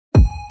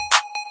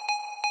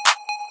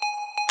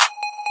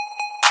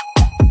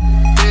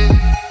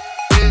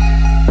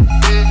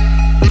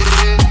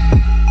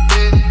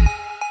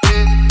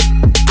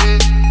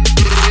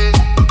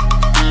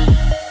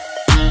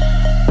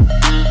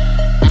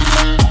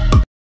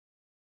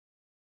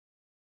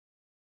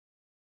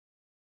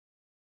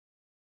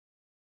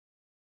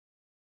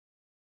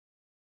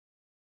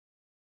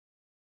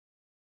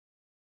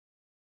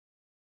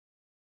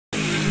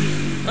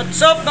What's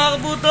up mga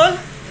kabudol?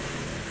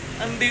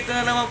 Andito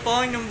na naman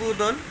po ang inyong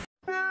budol.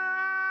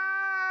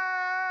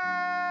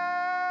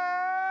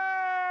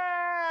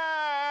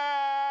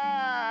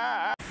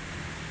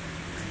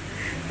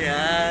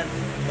 Yan,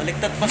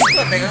 baliktad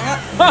Pasko, teka nga.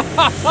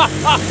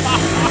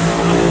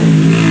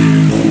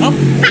 Up.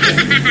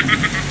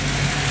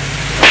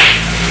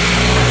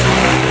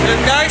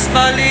 Yun guys,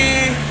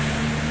 bali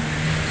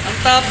ang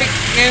topic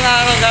ngayong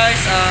araw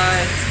guys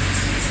ay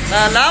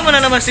nalaman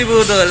na naman si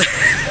budol.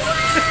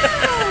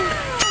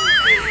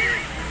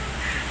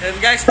 Yun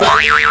guys,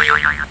 bali 1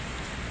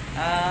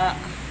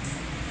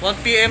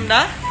 PM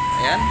na.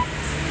 Ayan,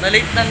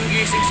 na-late nang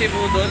gising si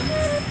budol.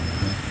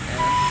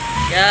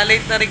 Kaya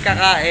late na rin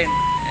kakain.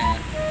 Ayan.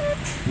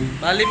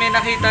 Bali may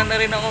nakita na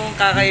rin akong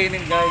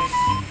kakainin guys.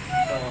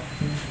 So,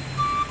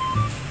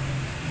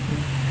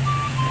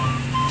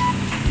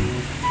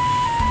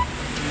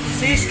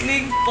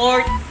 Sizzling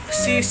pork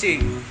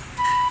sisig.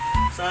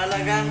 Sa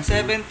halagang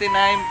 79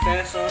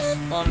 pesos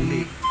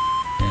only.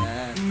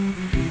 Ayan.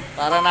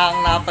 Para na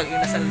akong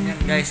napag-inasal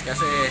niyan guys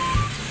kasi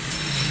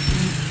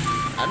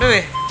ano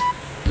eh,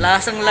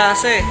 lasang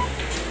lasa eh.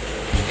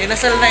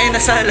 Inasal na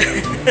inasal.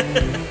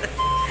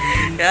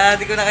 Kaya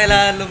di ko na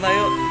kailangan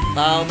lumayo.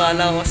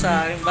 Bahala ko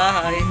sa aking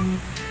bahay.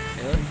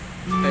 Ayun.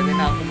 Pwede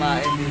na akong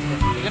kumain dito.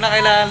 Di ko na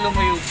kailangan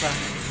lumayo pa.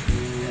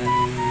 Ayan.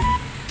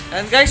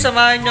 And guys,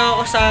 samahan nyo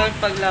ako sa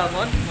aking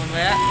paglamon.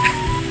 Mamaya.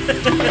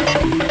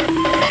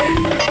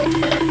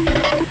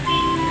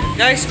 And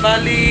guys,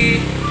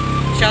 bali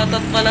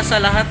shoutout pala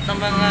sa lahat ng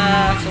mga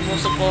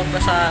sumusuporta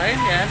sa akin.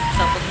 Yan.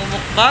 Sa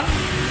pagmumukbang.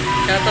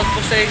 Shoutout po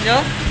sa inyo.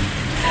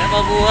 Ayan,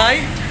 mabuhay.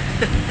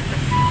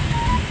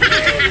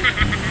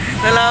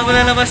 Nalaman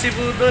na naman si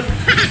budol.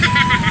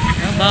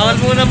 Bawal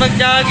muna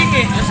mag-jogging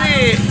eh.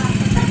 Kasi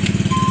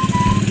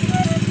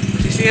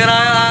sisira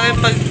yung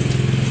aking pag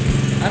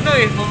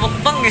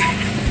mumukbang eh.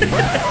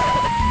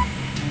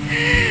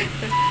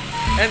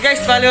 And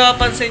guys, bali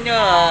mapansin nyo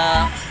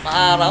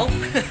maaraw.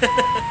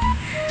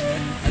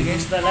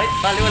 Against the light.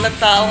 Bali walang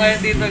tao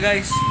ngayon dito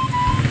guys.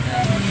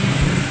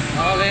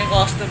 Ako lang yung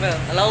customer.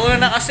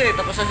 Alauna na kasi.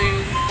 Tapos kasi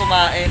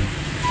kumain.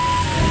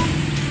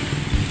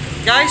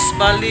 Guys,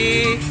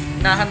 bali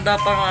nahanda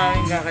pa ang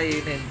aming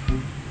kakainin.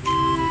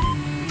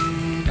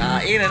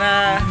 Kain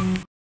na!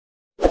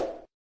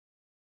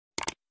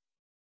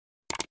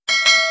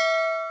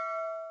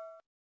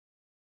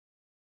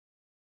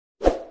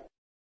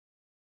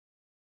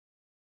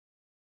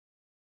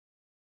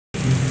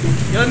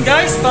 Yun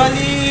guys,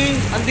 bali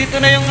andito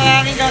na yung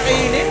aking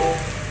kakainin.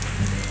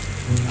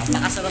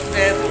 Napakasarap na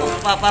ito.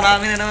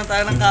 Paparami na naman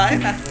tayo ng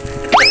kain ha.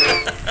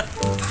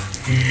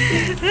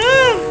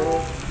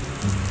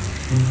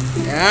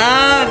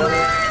 Yan!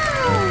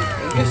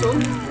 Thank you so.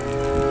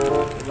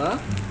 Diba?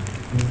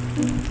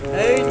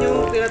 Ayun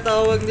yung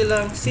tinatawag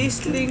nilang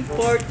sizzling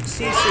pork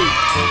sisig.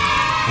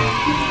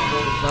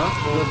 Diba?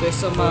 Labas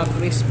sa mga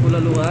crisp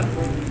bulaluan.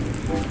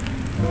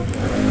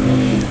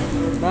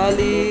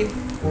 Bali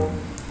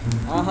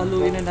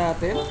haluin na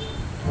natin.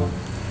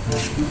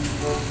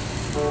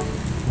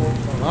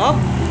 Sarap!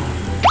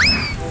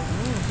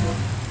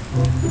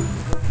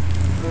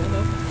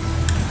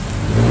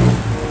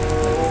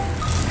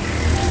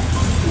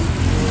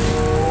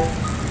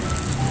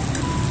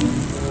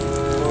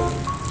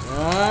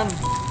 Yan.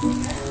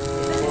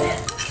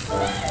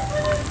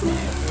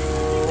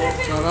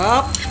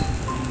 Sarap.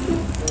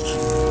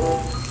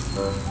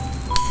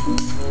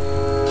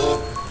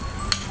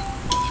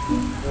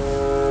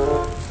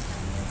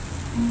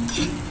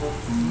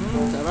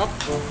 Sarap.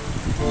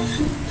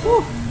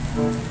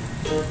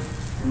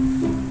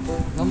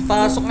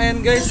 Nampasok na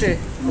yan guys eh.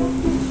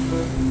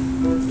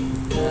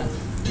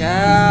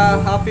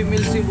 Kaya happy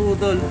meal si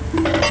budol.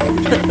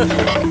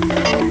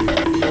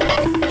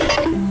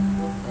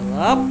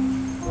 Sarap.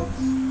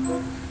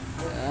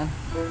 Ayan.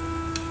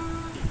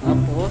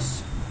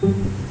 Tapos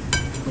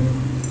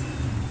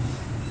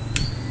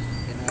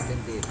lagyan natin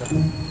dito.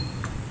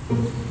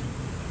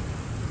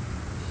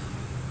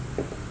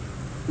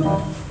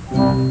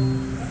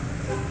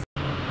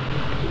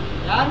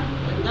 Yan.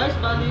 And guys,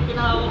 bali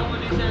pinahawak ko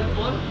muna yung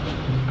cellphone.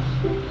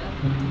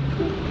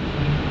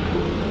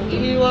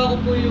 Ihiwa ko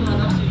po yung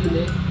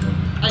sili.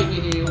 Ay,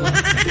 ihiwa.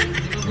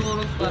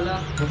 Tinudurog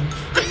pala.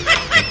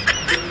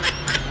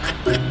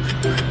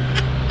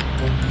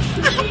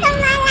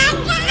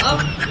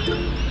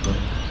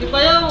 Si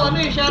Bayaw,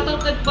 shoutout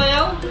kay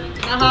Bayaw.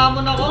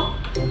 Nahamon ako.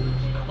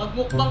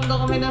 Magmukbang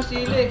na kami ng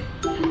sili.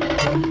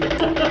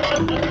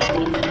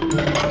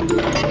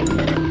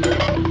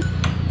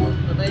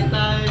 Patay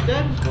tayo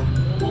dyan.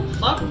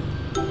 Mukbang.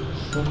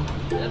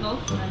 Yan o.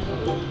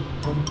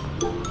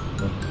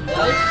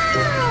 Guys.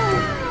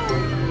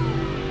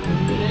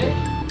 Sili.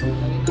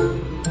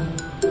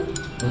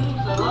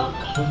 Sarap.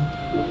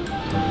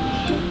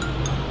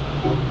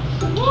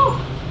 Woo!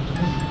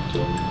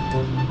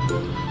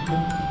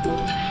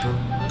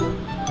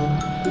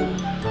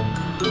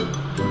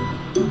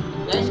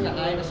 Guys,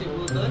 kakain na si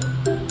budol.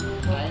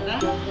 Kain na?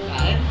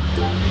 Kain?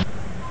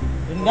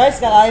 Yun guys,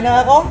 kakain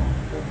na ako.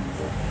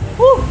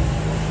 Woo!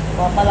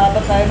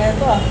 Papalabat tayo na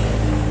ito ah.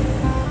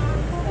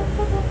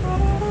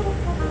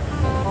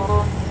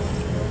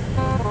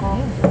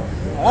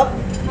 Sarap.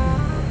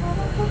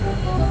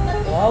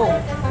 Wow.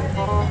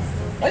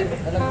 Ay,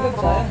 nalaglag,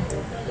 sayang.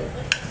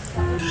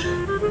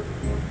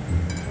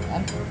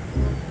 Yan.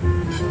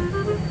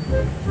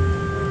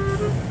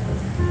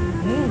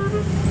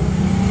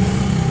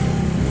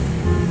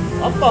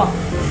 Apa?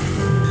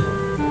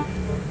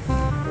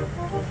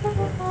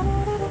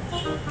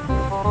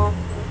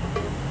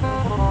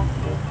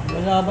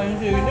 Masama yung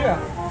sili ah.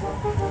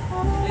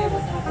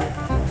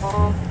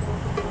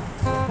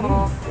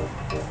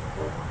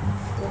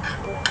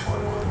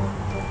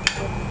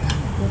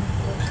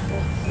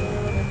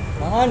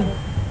 Tangan.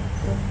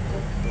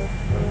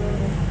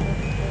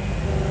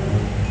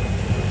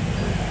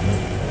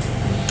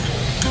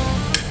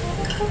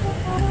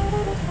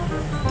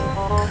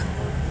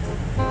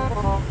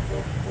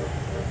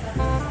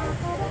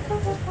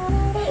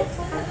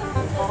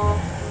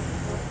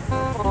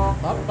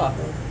 Apa?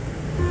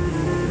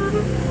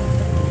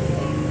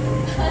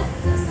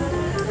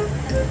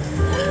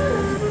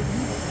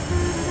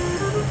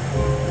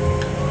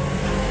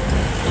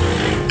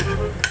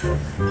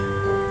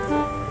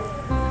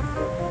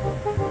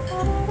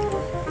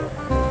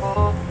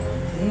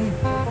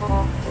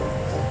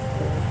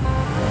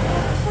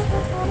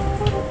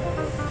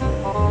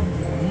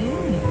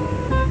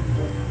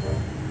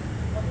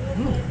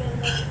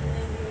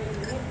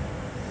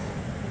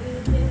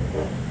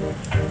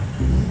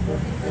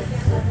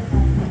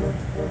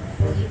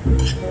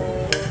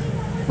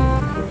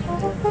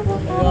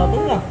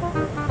 Nagabon na.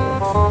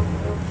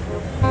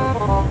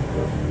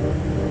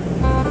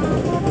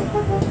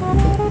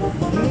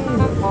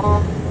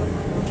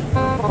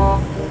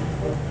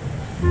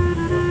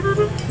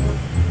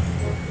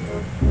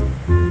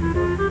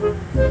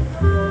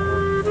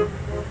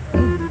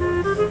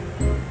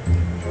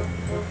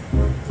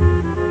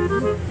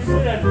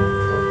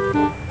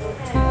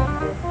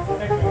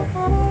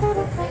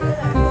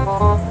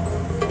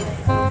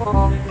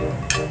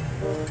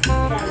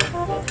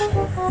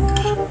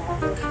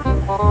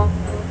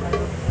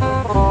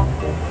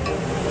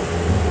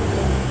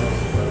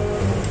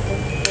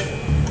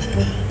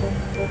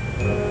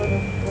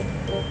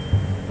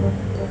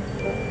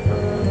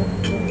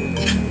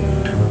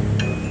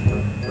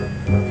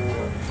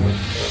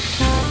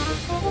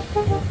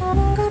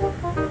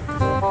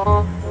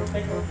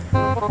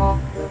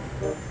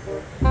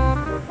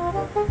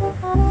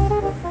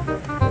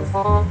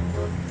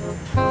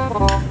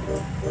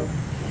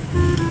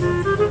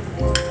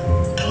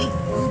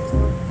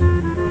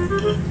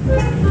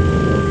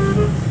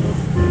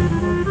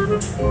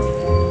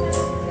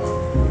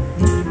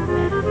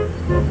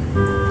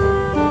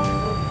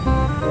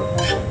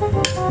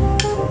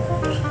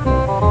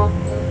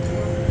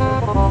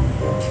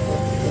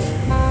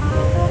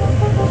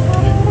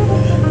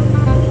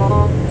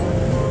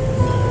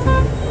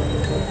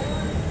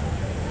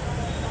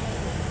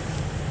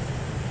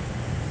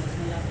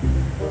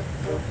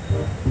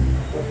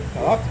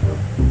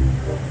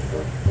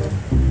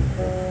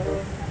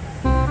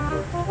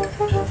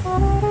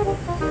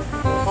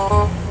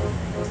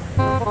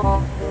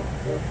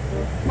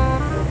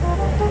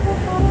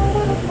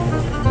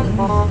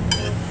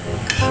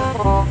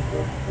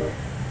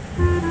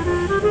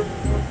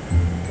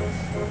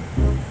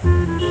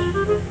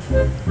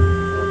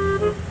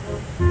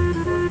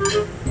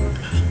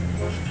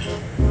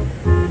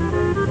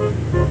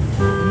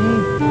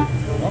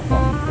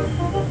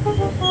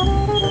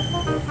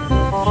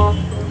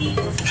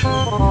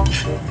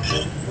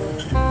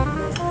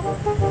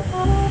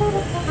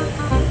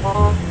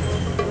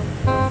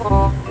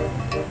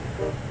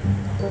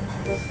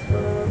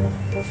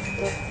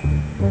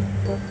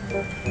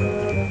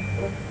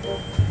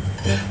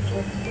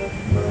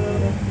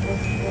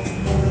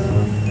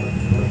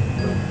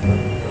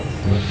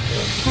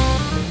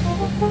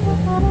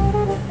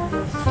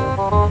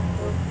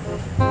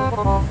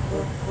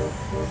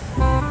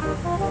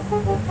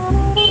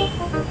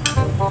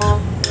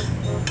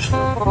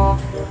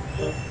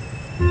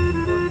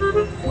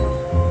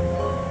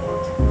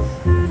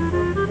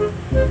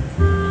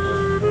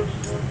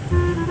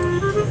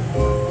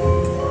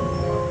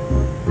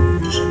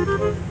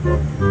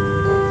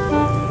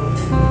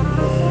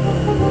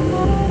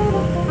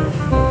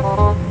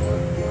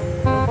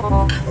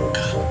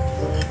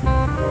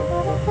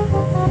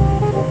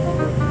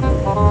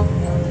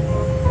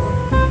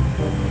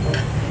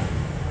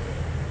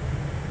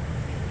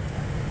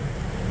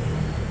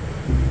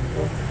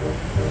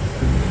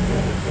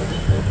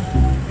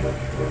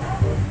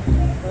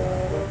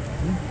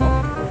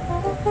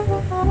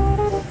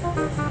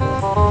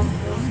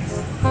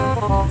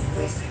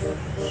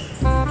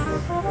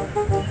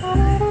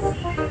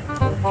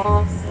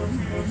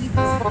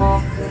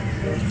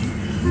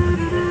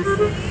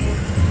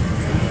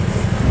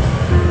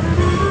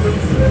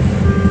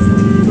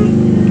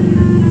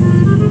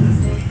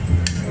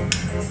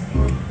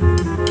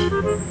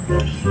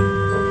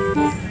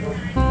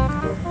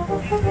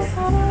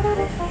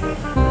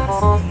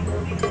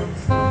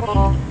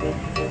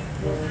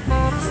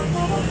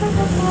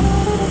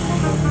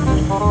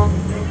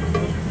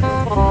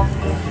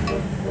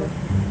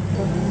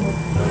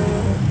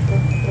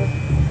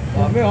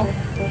 Grabe oh.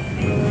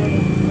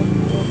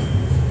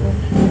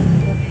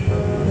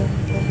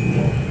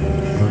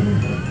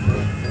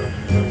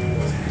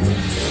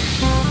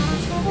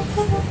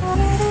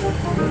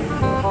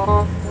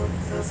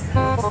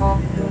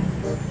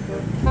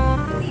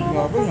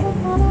 Grabe na.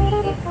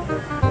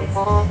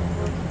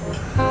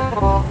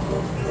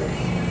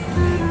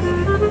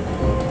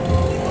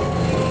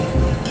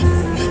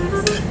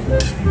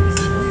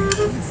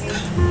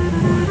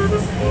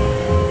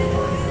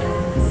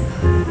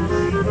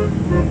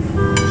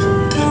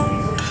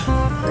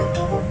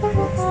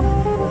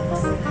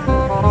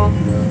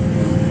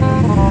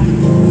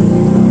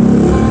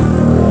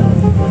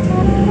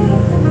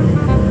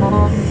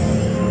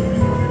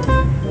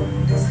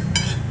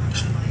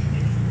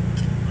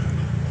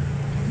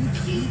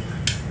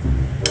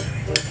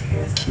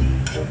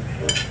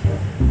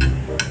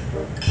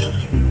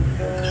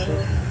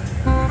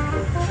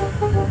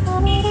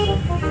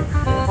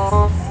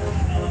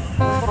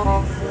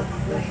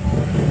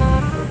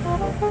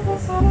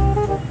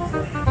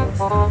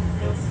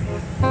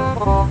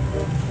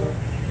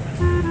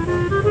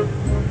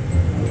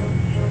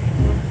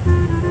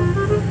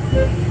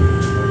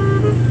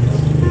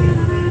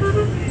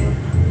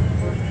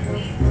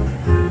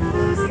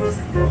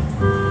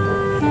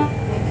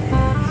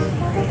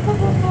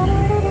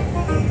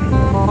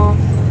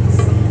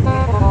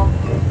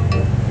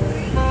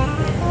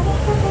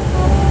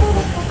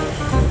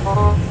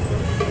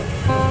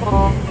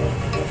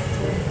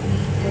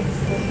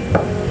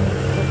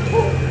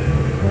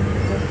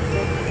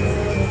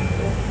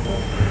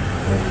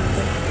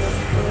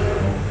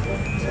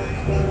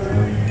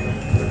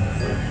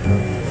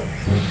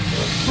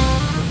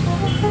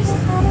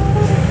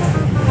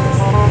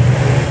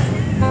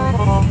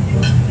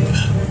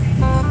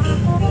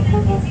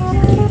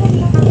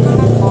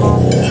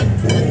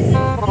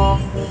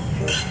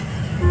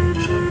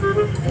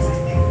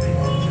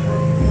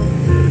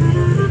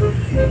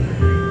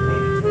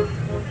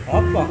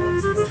 Apa?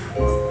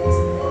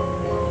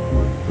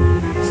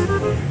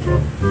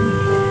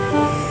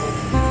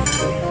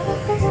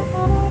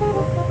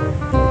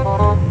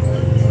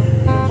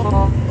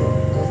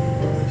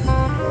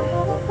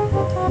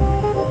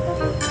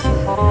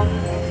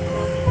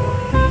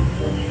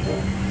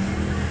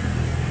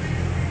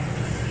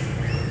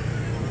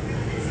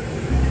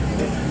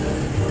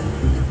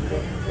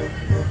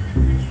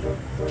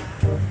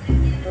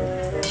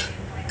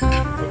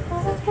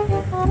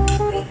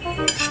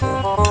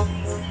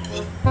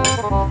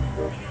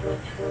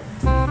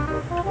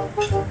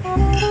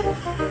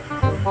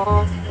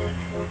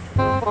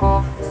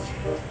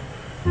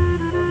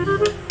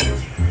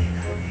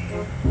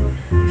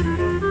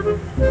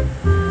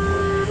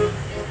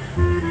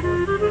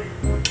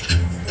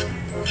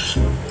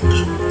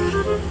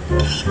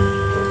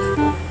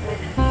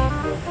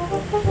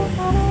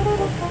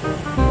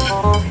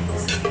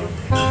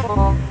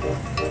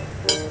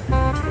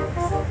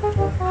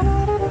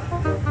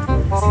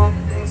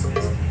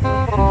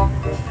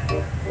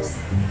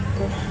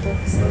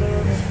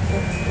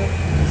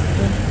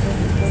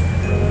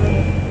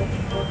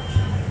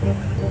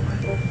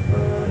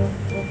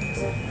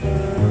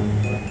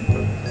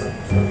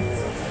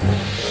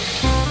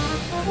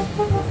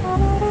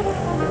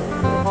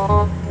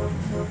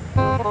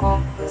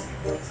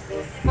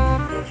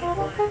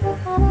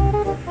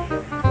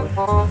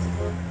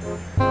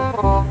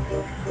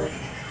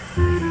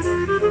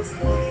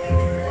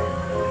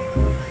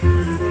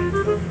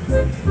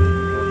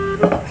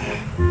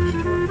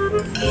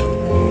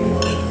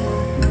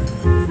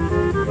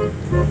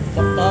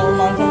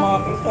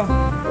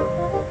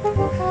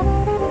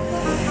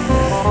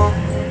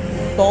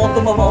 Gusto ko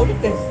tumaba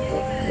ulit eh.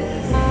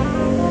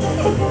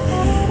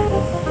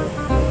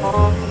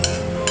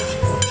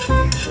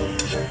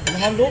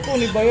 Mga luto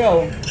ni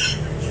Bayaw.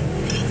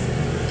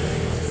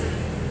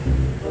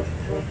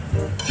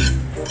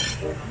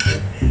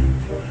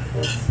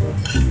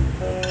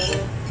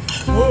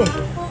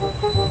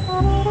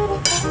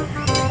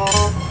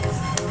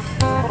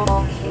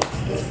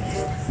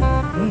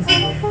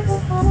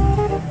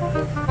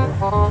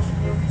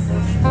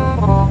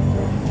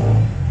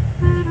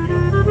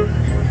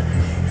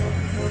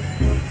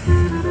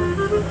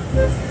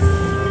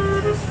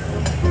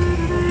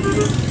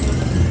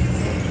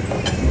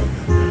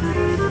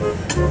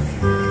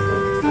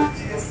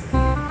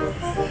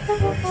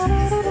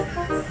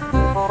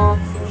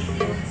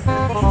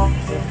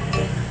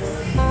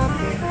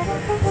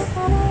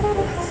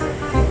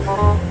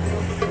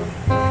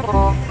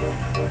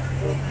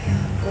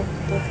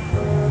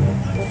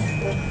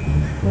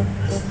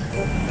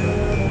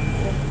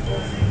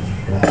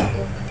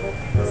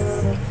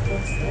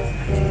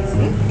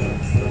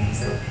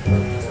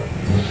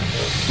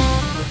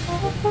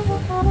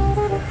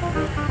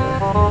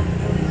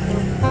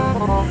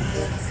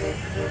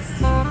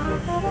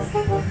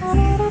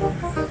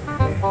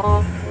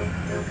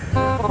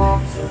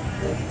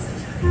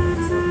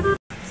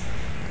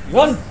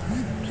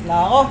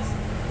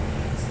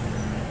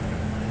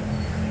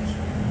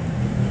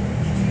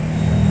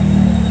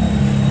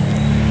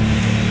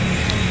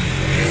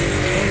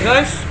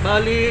 Guys,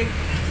 bali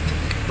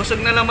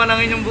busog na naman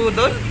ang inyong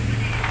budol.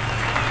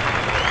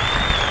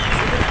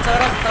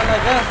 Sarap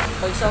talaga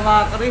pag sa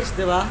makris,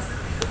 di ba?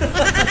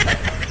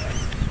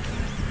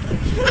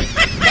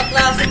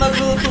 Klase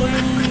magluto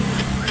yung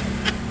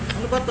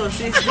ano ba to?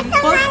 Sizzling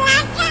pork?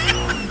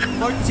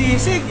 Pork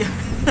sisig.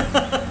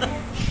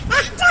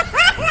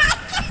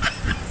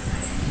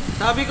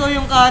 Sabi ko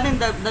yung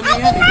kanin, damihan,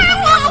 dinamihan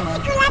naman.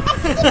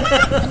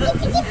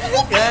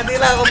 Kaya hindi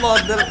lang ako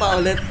order pa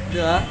ulit,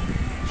 di ba?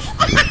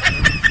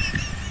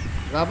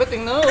 Grabe,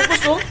 tingnan mo,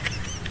 ubos oh.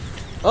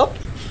 Hop.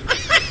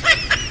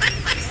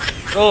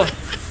 Oh.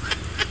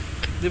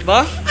 Di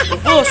ba?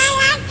 Ubos.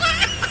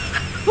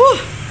 Whew.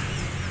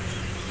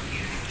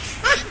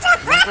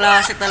 Ang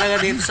klase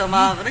talaga dito sa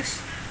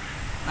makris.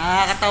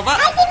 Nakakataba.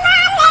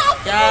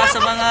 Kaya sa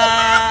mga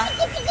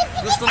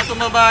gustong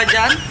tumaba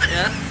dyan,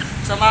 yan,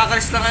 sa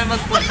makris lang kayo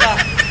magpunta.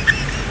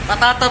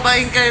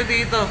 Patatabain kayo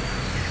dito.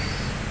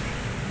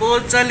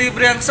 Bukod sa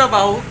libre ang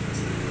sabaw,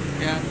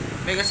 yan,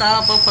 may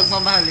kasama pang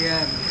pagmamahal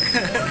yan.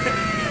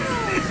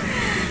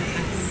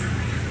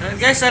 Yan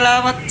guys,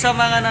 salamat sa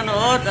mga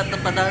nanood at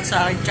napadaan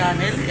sa aking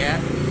channel. Yan.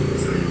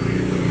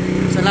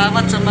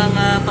 Salamat sa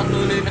mga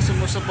patuloy na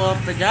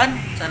sumusuporta dyan.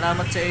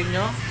 Salamat sa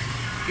inyo.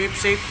 Keep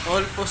safe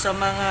all po sa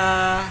mga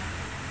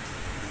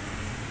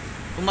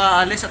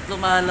umaalis at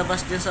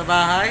lumalabas dyan sa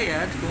bahay.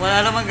 Yan. Kung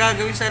wala namang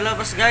gagawin sa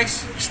labas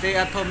guys, stay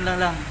at home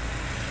lang lang.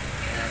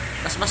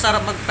 Mas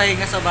masarap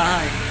magpahinga sa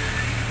bahay.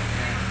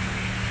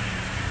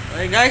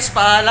 Okay guys,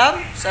 paalam.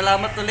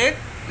 Salamat ulit.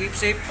 Keep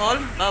safe all.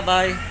 Bye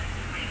bye.